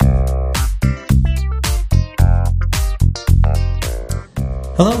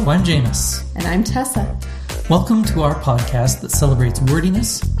Hello, I'm Jameis. And I'm Tessa. Welcome to our podcast that celebrates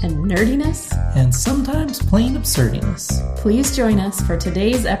wordiness and nerdiness and sometimes plain absurdiness. Please join us for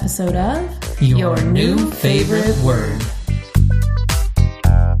today's episode of Your New Favorite Word.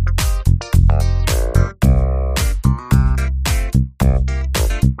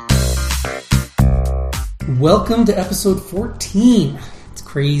 Welcome to episode 14. It's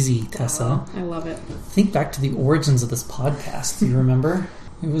crazy, Tessa. I love it. Think back to the origins of this podcast. Do you remember?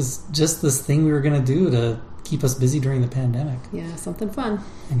 It was just this thing we were going to do to keep us busy during the pandemic. Yeah, something fun.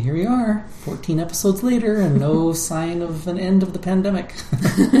 And here we are, 14 episodes later, and no sign of an end of the pandemic.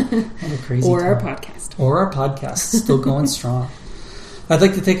 What a crazy Or time. our podcast. Or our podcast, still going strong. I'd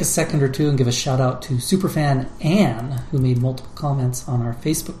like to take a second or two and give a shout out to superfan Anne, who made multiple comments on our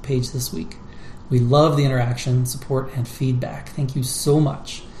Facebook page this week. We love the interaction, support, and feedback. Thank you so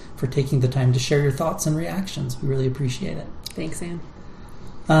much for taking the time to share your thoughts and reactions. We really appreciate it. Thanks, Anne.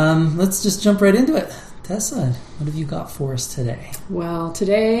 Let's just jump right into it. Tessa, what have you got for us today? Well,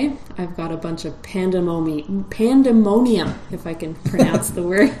 today I've got a bunch of pandemonium, if I can pronounce the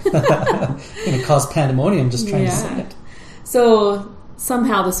word. Going to cause pandemonium just trying to say it. So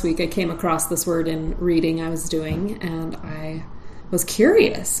somehow this week I came across this word in reading I was doing, and I was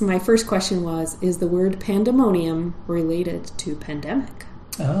curious. My first question was, is the word pandemonium related to pandemic?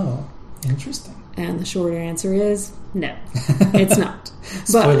 Oh, interesting. And the shorter answer is no, it's not.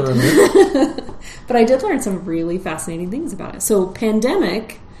 Spoiler alert. But I did learn some really fascinating things about it. So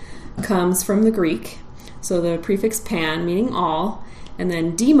pandemic comes from the Greek. So the prefix pan, meaning all, and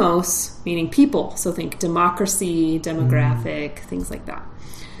then demos, meaning people. So think democracy, demographic, things like that.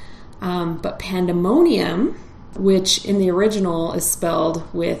 But pandemonium, which in the original is spelled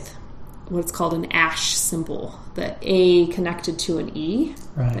with what's called an ash symbol, the A connected to an E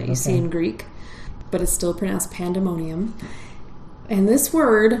that you see in Greek, but it's still pronounced pandemonium. And this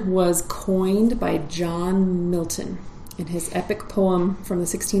word was coined by John Milton in his epic poem from the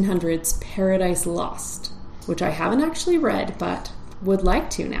 1600s, Paradise Lost, which I haven't actually read, but would like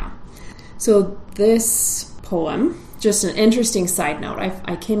to now. So this poem, just an interesting side note,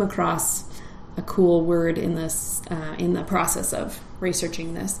 I came across a cool word in this in the process of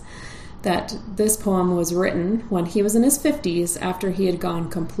researching this, that this poem was written when he was in his 50s after he had gone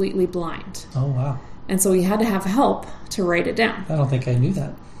completely blind. Oh, wow. And so he had to have help to write it down. I don't think I knew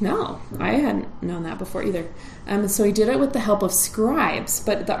that. No, I hadn't known that before either. So he did it with the help of scribes.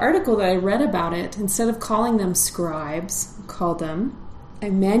 But the article that I read about it, instead of calling them scribes, called them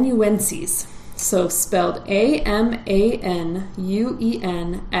amanuenses. So spelled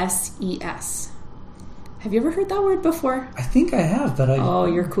Amanuenses. Have you ever heard that word before? I think I have, but Oh,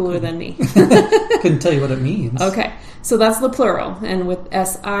 you're cooler than me. couldn't tell you what it means. Okay, so that's the plural, and with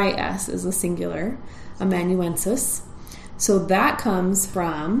S-I-S is the singular, amanuensis. So that comes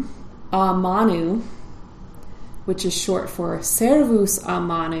from amanu, which is short for servus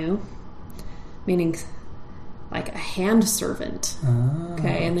amanu, meaning like a hand servant. Ah.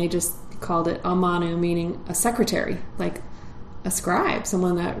 Okay, and they just called it amanu, meaning a secretary, like a scribe,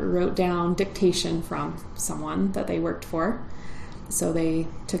 someone that wrote down dictation from someone that they worked for. So they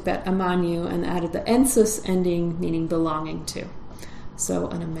took that amanu and added the ensis ending, meaning belonging to. So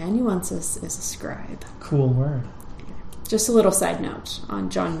an amanuensis is a scribe. Cool word. Just a little side note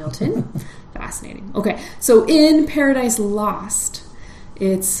on John Milton. Fascinating. Okay, so in Paradise Lost,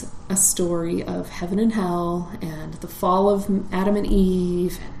 it's a story of heaven and hell and the fall of Adam and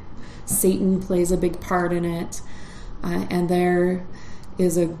Eve. Satan plays a big part in it. And there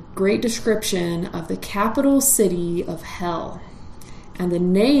is a great description of the capital city of hell. And the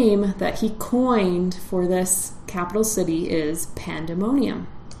name that he coined for this capital city is Pandemonium.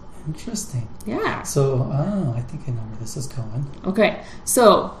 Interesting. Yeah. So, I think I know where this is going. Okay.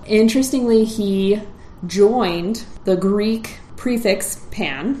 So, interestingly, he joined the Greek prefix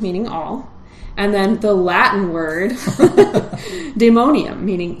pan, meaning all, and then the Latin word demonium,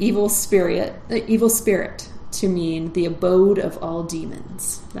 meaning evil spirit, to mean the abode of all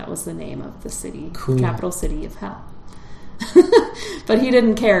demons. That was the name of the city, capital city of hell. But he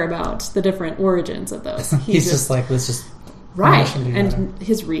didn't care about the different origins of those. He's just like, let's just... Right, and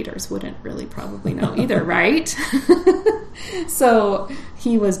his readers wouldn't really probably know either, right? So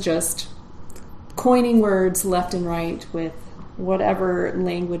he was just coining words left and right with whatever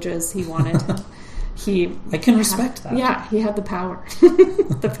languages he wanted. I can respect that. Yeah, he had the power.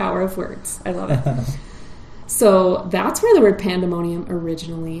 The power of words. I love it. So that's where the word pandemonium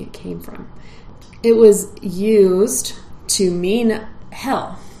originally came from. It was used to mean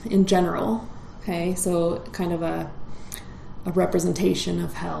hell in general. Okay, so kind of a representation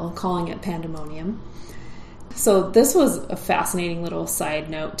of hell, calling it pandemonium. So this was a fascinating little side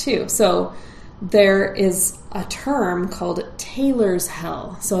note too. So there is a term called tailor's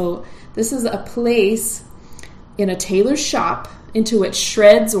hell. So this is a place in a tailor's shop into which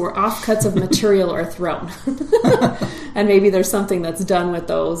shreds or offcuts of material are thrown. And maybe there's something that's done with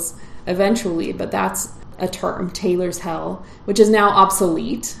those eventually, but that's a term, tailor's hell, which is now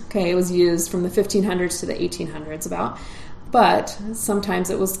obsolete. Okay, it was used from the 1500s to the 1800s about. But sometimes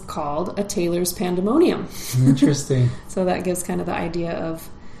it was called a tailor's pandemonium. Interesting. So that gives kind of the idea of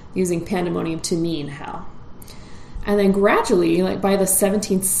using pandemonium to mean hell. And then gradually, like by the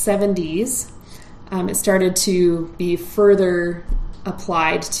 1770s, it started to be further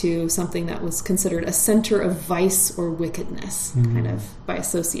applied to something that was considered a center of vice or wickedness, kind of by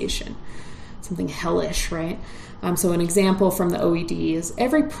association. Something hellish, right? So an example from the OED is,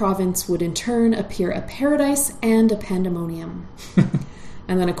 every province would in turn appear a paradise and a pandemonium.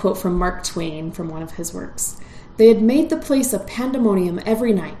 And then a quote from Mark Twain from one of his works. They had made the place a pandemonium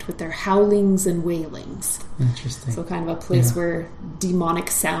every night with their howlings and wailings. Interesting. So kind of a place where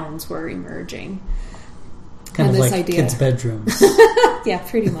demonic sounds were emerging. Kind and of this like idea, kids' bedrooms. Yeah,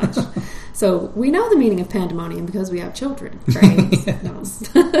 pretty much. So we know the meaning of pandemonium because we have children, right?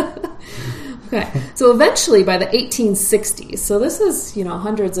 Okay. So eventually by the 1860s, so this is,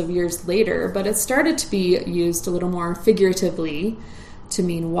 hundreds of years later, but it started to be used a little more figuratively to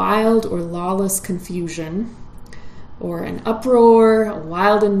mean wild or lawless confusion, or an uproar, a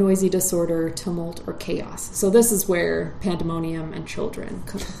wild and noisy disorder, tumult, or chaos. So this is where pandemonium and children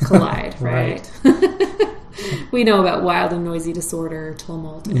collide, right? We know about wild and noisy disorder,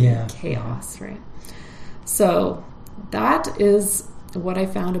 tumult, and chaos, right? So that is what I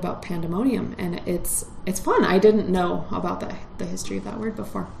found about pandemonium, and it's fun. I didn't know about the history of that word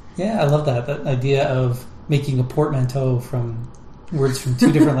before. Yeah, I love that idea of making a portmanteau from words from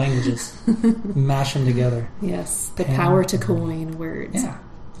two different languages, mash them together. Yes, the power to coin words. Yeah,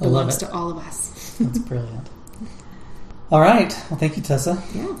 I belongs love it. to all of us. That's brilliant. All right, well, thank you, Tessa.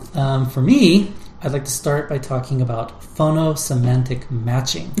 Yeah. For me, I'd like to start by talking about phonosemantic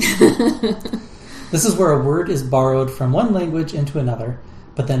matching. This is where a word is borrowed from one language into another,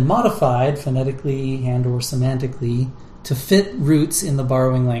 but then modified phonetically and or semantically to fit roots in the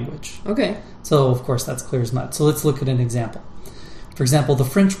borrowing language. Okay. So, of course, that's clear as mud. So let's look at an example. For example, the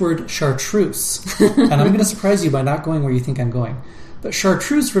French word chartreuse. And I'm going to surprise you by not going where you think I'm going. But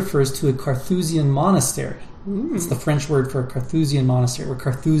chartreuse refers to a Carthusian monastery. It's the French word for a Carthusian monastery, where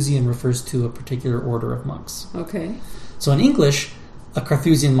Carthusian refers to a particular order of monks. Okay. So in English, a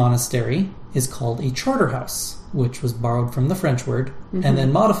Carthusian monastery is called a charter house, which was borrowed from the French word and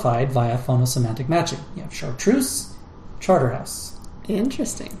then modified via phonosemantic matching. You have chartreuse, charter house.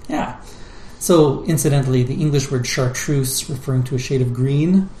 Interesting. Yeah. So, incidentally, the English word chartreuse, referring to a shade of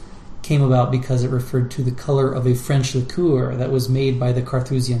green, came about because it referred to the color of a French liqueur that was made by the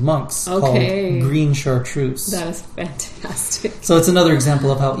Carthusian monks called green chartreuse. That is fantastic. So it's another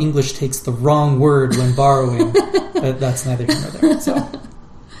example of how English takes the wrong word when borrowing, but that's neither here nor there.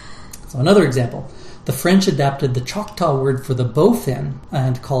 So another example. The French adapted the Choctaw word for the bowfin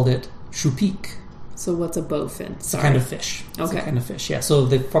and called it choupique. So what's a bowfin? It's a kind of fish. Okay. It's a kind of fish, yeah. So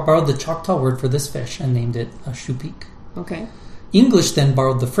they borrowed the Choctaw word for this fish and named it a choupique. Okay. English then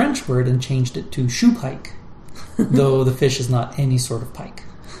borrowed the French word and changed it to shoepike, though the fish is not any sort of pike.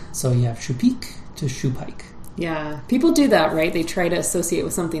 So you have choupique to shoepike. Yeah. People do that, right? They try to associate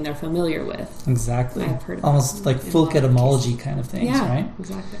with something they're familiar with. Exactly. I've heard of almost like folk etymology kind of things, right?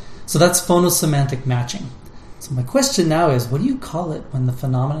 Exactly. So that's phonosemantic matching. So my question now is, what do you call it when the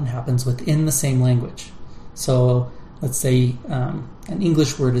phenomenon happens within the same language? So let's say an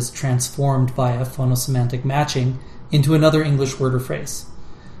English word is transformed via phonosemantic matching into another English word or phrase.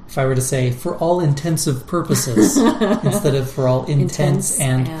 If I were to say, for all intensive purposes, instead of for all intents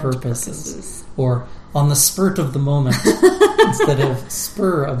and purposes. Or on the spurt of the moment, instead of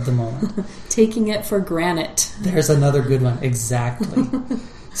spur of the moment. Taking it for granted. There's another good one. Exactly.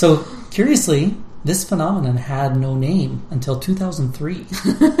 So, curiously, this phenomenon had no name until 2003.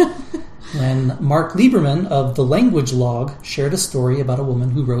 When Mark Lieberman of The Language Log shared a story about a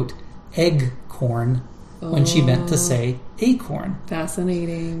woman who wrote eggcorn when she meant to say acorn.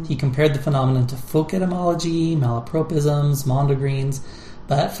 Fascinating. He compared the phenomenon to folk etymology, malapropisms, mondegreens,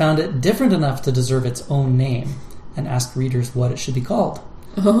 but found it different enough to deserve its own name and asked readers what it should be called.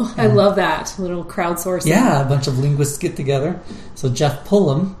 Oh, I love that. Little crowdsourcing. Yeah, a bunch of linguists get together. So Jeff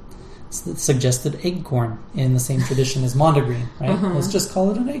Pullum suggested eggcorn in the same tradition as mondegreen, right? Let's just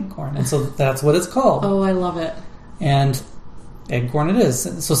call it an eggcorn. And so that's what it's called. Oh, I love it. And Eggcorn it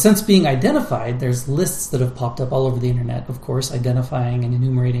is. So since being identified, there's lists that have popped up all over the internet, of course, identifying and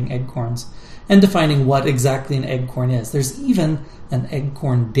enumerating eggcorns and defining what exactly an eggcorn is. There's even an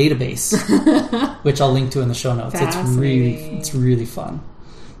eggcorn database, which I'll link to in the show notes. It's really fun.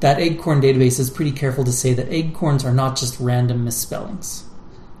 That eggcorn database is pretty careful to say that eggcorns are not just random misspellings.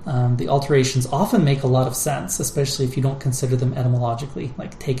 The alterations often make a lot of sense, especially if you don't consider them etymologically,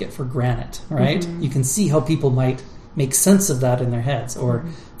 like take it for granite, right? You can see how people might make sense of that in their heads, or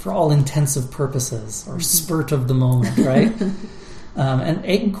for all intensive purposes, or spurt of the moment, right? An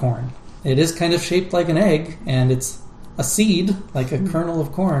eggcorn, it is kind of shaped like an egg, and it's a seed, like a kernel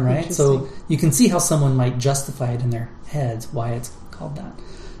of corn, right? So you can see how someone might justify it in their heads, why it's called that.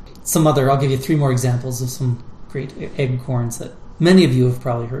 I'll give you 3 more examples of some great eggcorns that many of you have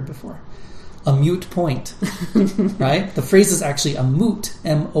probably heard before. A mute point, right? The phrase is actually a moot,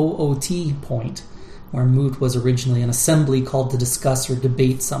 M-O-O-T point, where moot was originally an assembly called to discuss or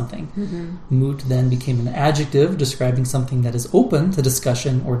debate something. Moot then became an adjective describing something that is open to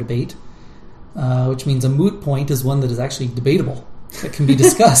discussion or debate, which means a moot point is one that is actually debatable, that can be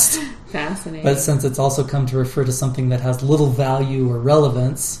discussed. Fascinating. But since it's also come to refer to something that has little value or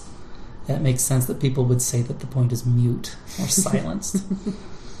relevance, it makes sense that people would say that the point is mute or silenced.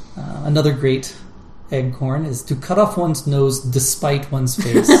 Another great eggcorn is to cut off one's nose despite one's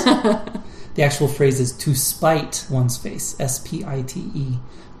face. The actual phrase is to spite one's face, S-P-I-T-E,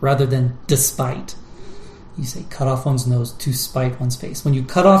 rather than despite. You say cut off one's nose to spite one's face. When you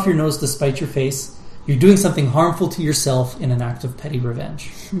cut off your nose to spite your face, you're doing something harmful to yourself in an act of petty revenge.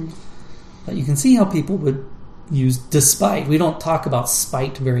 But you can see how people would use despite. We don't talk about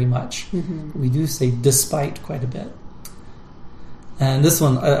spite very much. We do say despite quite a bit. And this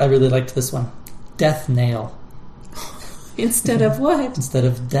one, I really liked this one. Death nail. Instead of what? Instead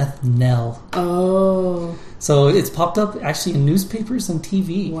of death knell. Oh. So it's popped up actually in newspapers and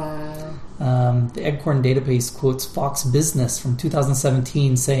TV. Wow. The Eggcorn database quotes Fox Business from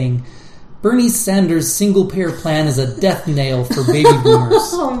 2017 saying, Bernie Sanders' single-payer plan is a death nail for baby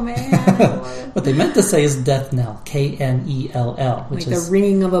boomers. Oh, man. I love it. What they meant to say is death knell, K-N-E-L-L. Which like is the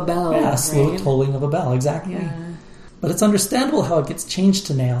ringing of a bell. Yeah, slow right? tolling of a bell, exactly. Yeah. But it's understandable how it gets changed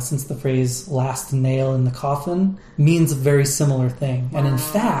to nail, since the phrase last nail in the coffin means a very similar thing. Wow. And in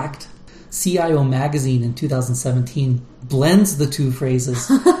fact, CIO Magazine in 2017 blends the two phrases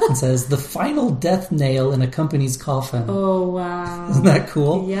and says, the final death nail in a company's coffin. Oh, wow. Isn't that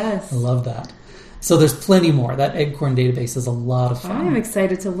cool? Yes. I love that. So there's plenty more. That Eggcorn database is a lot of fun. I'm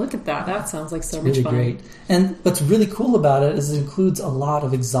excited to look at that. That sounds like so much really fun. Great. And what's really cool about it is it includes a lot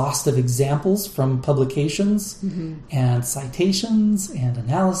of exhaustive examples from publications and citations and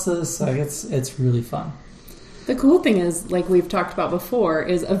analysis. So it's really fun. The cool thing is, like we've talked about before,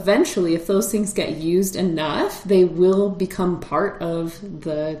 is eventually if those things get used enough, they will become part of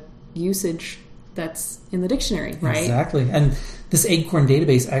the usage that's in the dictionary, right? Exactly. And this Eggcorn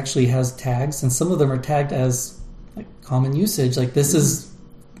database actually has tags, and some of them are tagged as like common usage. Like this is...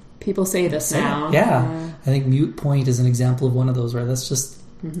 People say this now. Yeah. I think mute point is an example of one of those where that's just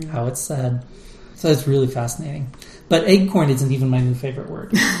how it's said. So it's really fascinating. But Eggcorn isn't even my new favorite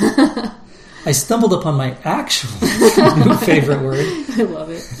word. I stumbled upon my actual new favorite word. I love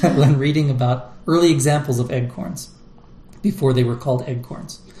it. When reading about early examples of eggcorns before they were called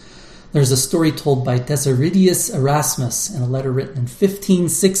eggcorns. There's a story told by Desiderius Erasmus in a letter written in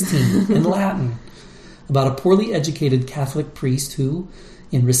 1516 in Latin about a poorly educated Catholic priest who,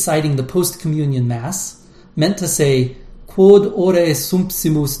 in reciting the post-communion Mass, meant to say, Quod ore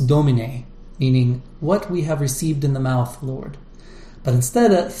sumpsimus Domine, meaning, what we have received in the mouth, Lord. But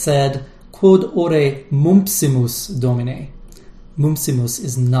instead it said, Quod ore mumpsimus Domine. Mumpsimus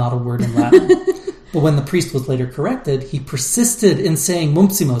is not a word in Latin. But when the priest was later corrected, he persisted in saying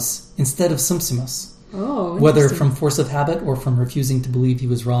mumpsimus instead of sumpsimus. Oh, whether from force of habit or from refusing to believe he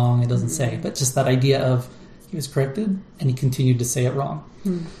was wrong, it doesn't say. But just that idea of he was corrected and he continued to say it wrong.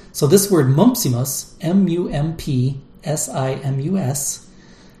 So this word mumpsimus, M-U-M-P-S-I-M-U-S,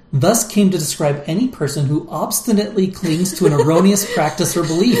 thus came to describe any person who obstinately clings to an erroneous practice or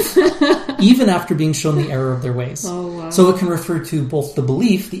belief, even after being shown the error of their ways. Oh, wow. So it can refer to both the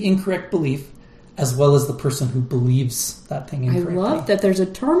belief, the incorrect belief, as well as the person who believes that thing incorrectly. I love that there's a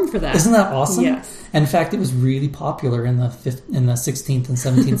term for that. Isn't that awesome? Yes. In fact, it was really popular in the 16th and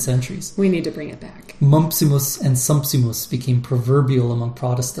 17th centuries. We need to bring it back. Mumpsimus and sumpsimus became proverbial among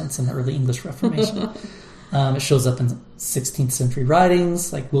Protestants in the early English Reformation. It shows up in 16th century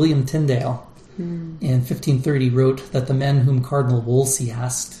writings, like William Tyndale in 1530 wrote that the men whom Cardinal Wolsey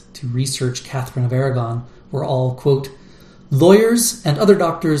asked to research Catherine of Aragon were all, quote, lawyers and other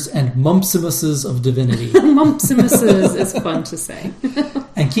doctors and Mumpsimuses of divinity. Mumpsimuses is fun to say.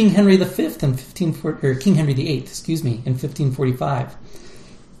 And King Henry V King Henry VIII, in 1545,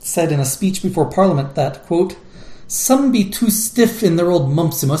 said in a speech before Parliament that, quote, "Some be too stiff in their old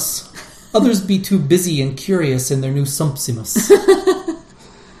Mumpsimus, others be too busy and curious in their new Sumpsimus."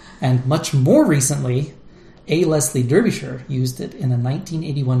 And much more recently, A. Leslie Derbyshire used it in a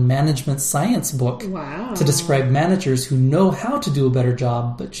 1981 management science book to describe managers who know how to do a better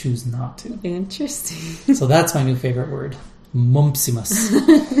job but choose not to. Interesting. So that's my new favorite word, Mumpsimus.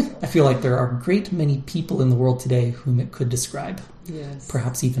 I feel like there are a great many people in the world today whom it could describe. Yes.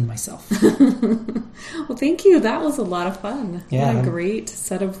 Perhaps even myself. Well, thank you. That was a lot of fun. Yeah. What a great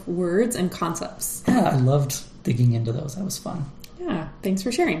set of words and concepts. Yeah, I loved digging into those. That was fun. Yeah, thanks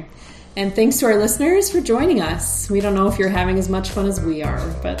for sharing. And thanks to our listeners for joining us. We don't know if you're having as much fun as we are,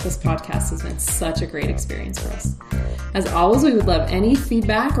 but this podcast has been such a great experience for us. As always, we would love any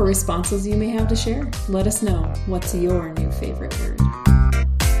feedback or responses you may have to share. Let us know. What's your new favorite word?